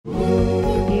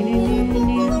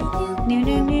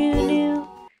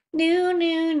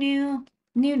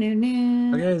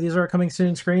these are coming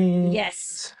soon screens.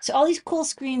 Yes. So all these cool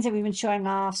screens that we've been showing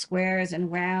off, squares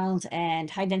and rounds and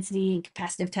high density and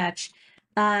capacitive touch.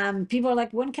 People are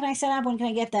like, when can I set up? When can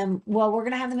I get them? Well, we're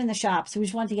gonna have them in the shop. So we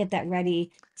just wanted to get that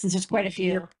ready since there's quite a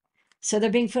few. Yep. So they're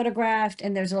being photographed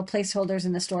and there's little placeholders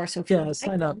in the store. So if you Yeah,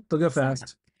 sign up. They'll go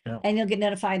fast. Yeah. and you'll get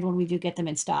notified when we do get them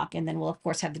in stock. And then we'll of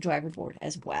course have the driver board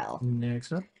as well.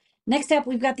 Next up. Next up,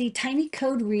 we've got the tiny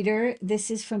code reader. This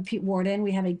is from Pete Warden.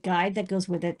 We have a guide that goes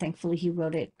with it. Thankfully, he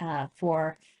wrote it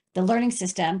for the learning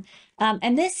system.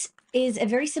 And this is a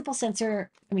very simple sensor.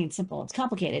 I mean, simple, it's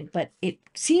complicated, but it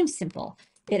seems simple.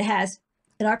 It has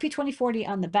an RP2040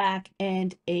 on the back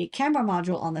and a camera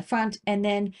module on the front, and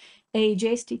then a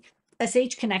JST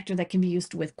SH connector that can be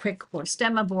used with quick or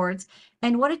STEMMA boards.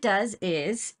 And what it does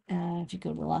is, if you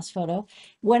go to the last photo,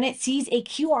 when it sees a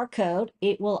QR code,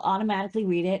 it will automatically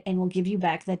read it and will give you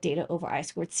back that data over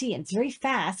I2C. And it's very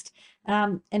fast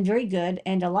and very good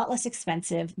and a lot less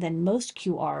expensive than most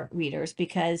QR readers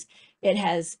because it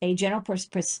has a general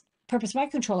purpose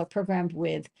microcontroller programmed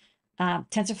with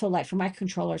TensorFlow Lite for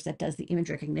microcontrollers that does the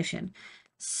image recognition.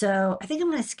 So I think I'm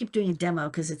going to skip doing a demo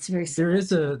because it's very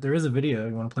simple. There is a video.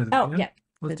 You want to play the video? Oh, yeah.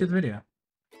 Let's do the video.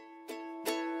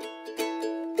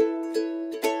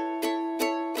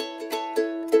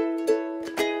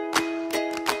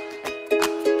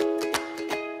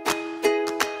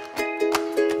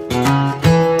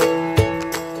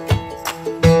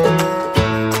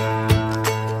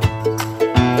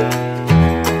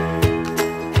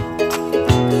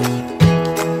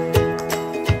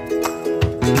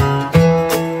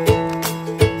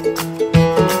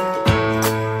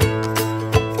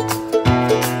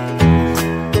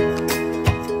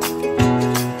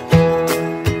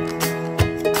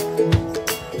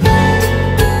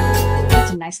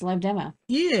 Nice live demo.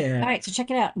 Yeah. All right, so check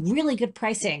it out. Really good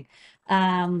pricing.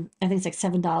 I think it's like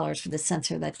 $7 for this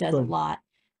sensor that does a lot.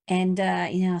 And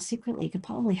you know, secretly you could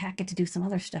probably hack it to do some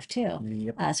other stuff too.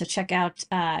 Yep. So check out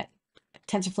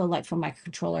TensorFlow Lite for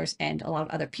microcontrollers and a lot of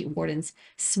other Pete Warden's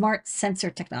smart sensor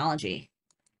technology.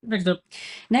 Next up.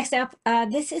 Next up,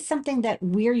 this is something that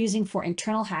we're using for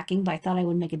internal hacking, but I thought I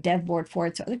would make a dev board for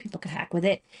it so other people could hack with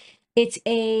it. It's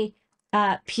a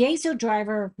Piezo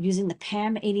driver using the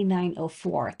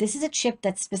PAM8904. This is a chip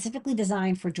that's specifically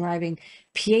designed for driving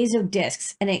piezo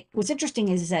discs. And what's interesting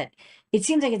is that it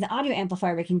seems like it's an audio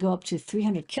amplifier that can go up to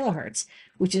 300 kilohertz,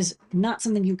 which is not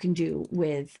something you can do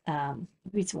with, maybe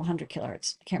it's 100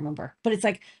 kilohertz. I can't remember, but it's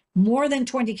like more than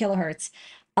 20 kilohertz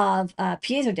of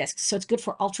piezo discs. So it's good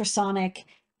for ultrasonic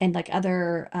and like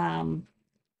other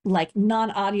like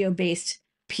non-audio based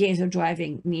piezo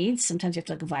driving needs. Sometimes you have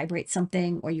to like vibrate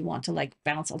something or you want to like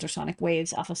bounce ultrasonic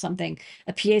waves off of something.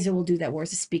 A piezo will do that,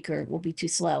 whereas a speaker will be too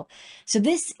slow. So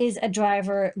this is a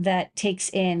driver that takes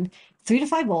in 3 to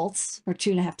 5 volts or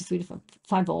 2.5 to 3 to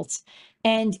 5 volts.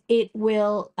 And it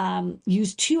will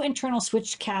use 2 internal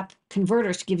switch cap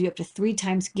converters to give you up to 3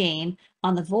 times gain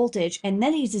on the voltage. And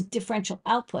then it uses differential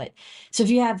output. So if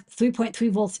you have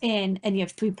 3.3 volts in and you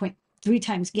have 3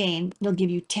 times gain, it'll give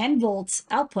you 10 volts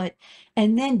output.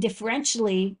 And then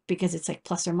differentially, because it's like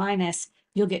plus or minus,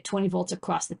 you'll get 20 volts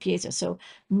across the piezo. So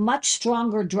much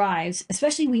stronger drives,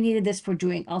 especially we needed this for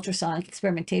doing ultrasonic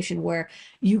experimentation where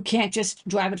you can't just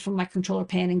drive it from my controller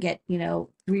pin and get, you know,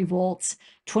 3 volts,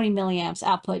 20 milliamps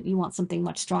output. You want something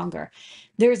much stronger.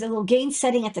 There's a little gain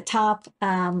setting at the top.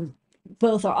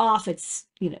 Both are off. It's,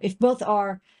 you know, if both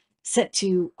are set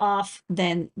to off,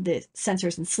 then the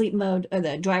sensor's in sleep mode, or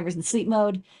the driver's in sleep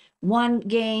mode. 1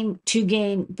 gain, 2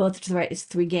 gain, both to the right is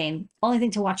 3 gain. Only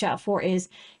thing to watch out for is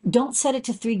don't set it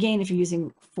to 3 gain if you're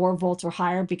using 4 volts or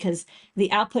higher, because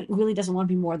the output really doesn't want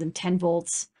to be more than 10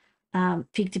 volts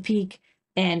peak to peak.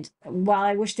 And while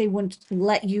I wish they wouldn't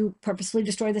let you purposefully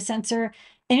destroy the sensor,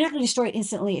 and you're not going to destroy it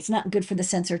instantly, it's not good for the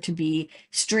sensor to be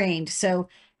strained. So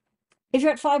if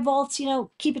you're at 5 volts, you know,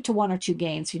 keep it to 1 or 2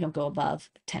 gains so you don't go above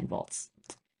 10 volts.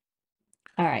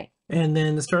 All right. And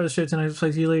then the star of the show tonight, just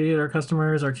like you, lady, our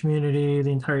customers, our community,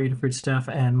 the entire Adafruit staff,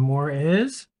 and more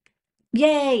is...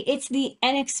 Yay! It's the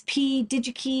NXP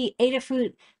DigiKey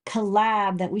Adafruit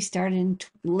collab that we started in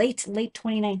late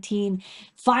 2019.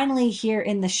 Finally here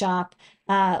in the shop,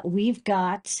 we've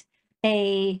got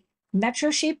a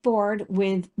Metro shape board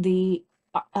with the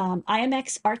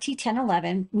iMX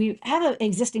RT1011. We have an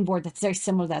existing board that's very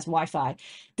similar that's Wi-Fi.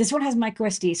 This one has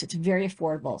microSD, so it's very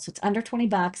affordable. So it's under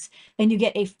 $20, and you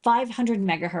get a 500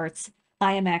 megahertz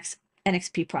iMX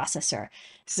NXP processor.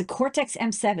 This is a Cortex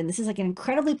M7. This is like an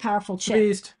incredibly powerful chip.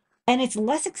 Beast. And it's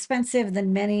less expensive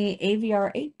than many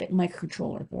AVR 8-bit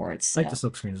microcontroller boards. So. I like the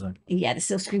silkscreen design. Yeah, the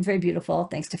silkscreen's very beautiful.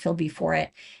 Thanks to Phil B for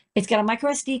it. It's got a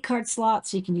microSD card slot,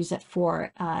 so you can use it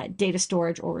for data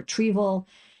storage or retrieval.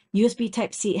 USB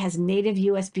Type-C. It has native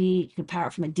USB. You can power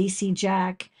it from a DC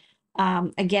jack.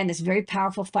 Again, this very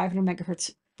powerful 500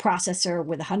 megahertz processor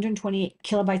with 128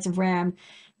 kilobytes of RAM.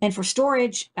 And for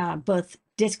storage, both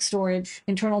disk storage,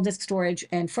 internal disk storage,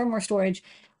 and firmware storage,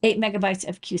 8 megabytes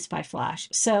of QSPI flash.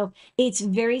 So it's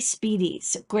very speedy.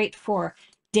 So great for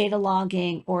data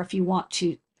logging, or if you want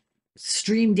to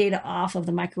stream data off of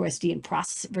the microSD and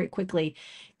process it very quickly,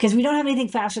 because we don't have anything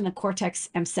faster than the Cortex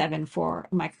M7 for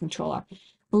a microcontroller.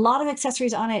 A lot of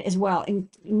accessories on it as well, and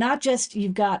not just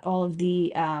you've got all of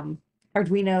the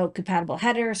Arduino compatible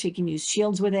headers, so you can use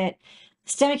shields with it.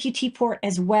 STEMMA QT port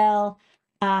as well.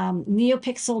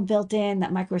 NeoPixel built in,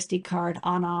 that microSD card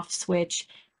on-off switch.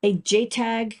 A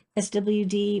JTAG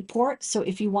SWD port, so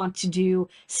if you want to do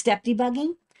step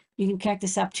debugging, you can connect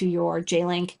this up to your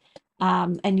J-Link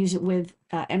and use it with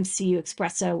MCU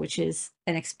Espresso, which is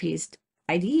NXP's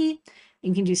IDE.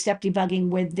 You can do step debugging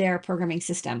with their programming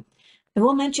system. I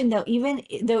will mention though, even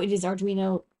though it is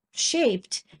Arduino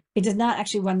shaped, it does not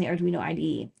actually run the Arduino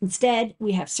IDE. Instead,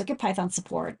 we have CircuitPython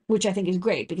support, which I think is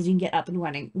great because you can get up and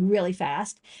running really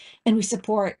fast. And we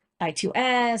support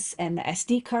I2S and the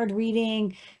SD card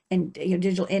reading and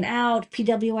digital in out,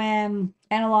 PWM,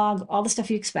 analog, all the stuff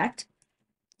you expect.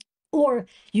 Or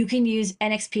you can use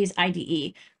NXP's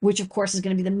IDE, which of course is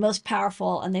going to be the most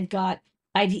powerful. And they've got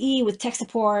IDE with tech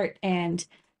support and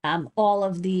all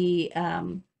of the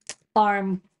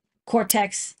ARM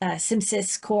Cortex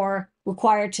SimSys core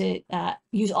required to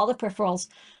use all the peripherals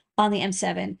on the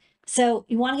M7. So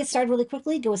you want to get started really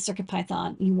quickly, go with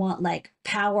CircuitPython. You want like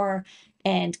power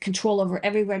and control over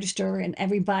every register and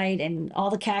every byte and all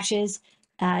the caches,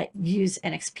 use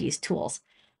NXP's tools.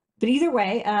 But either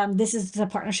way, this is the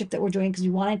partnership that we're doing because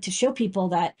we wanted to show people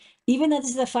that even though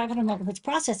this is a 500 megahertz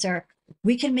processor,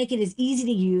 we can make it as easy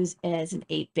to use as an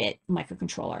 8-bit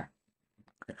microcontroller.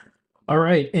 All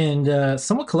right, and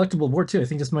somewhat collectible board too. I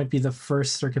think this might be the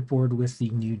first circuit board with the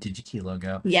new DigiKey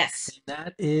logo. Yes.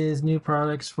 That is new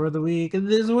products for the week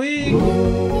this week.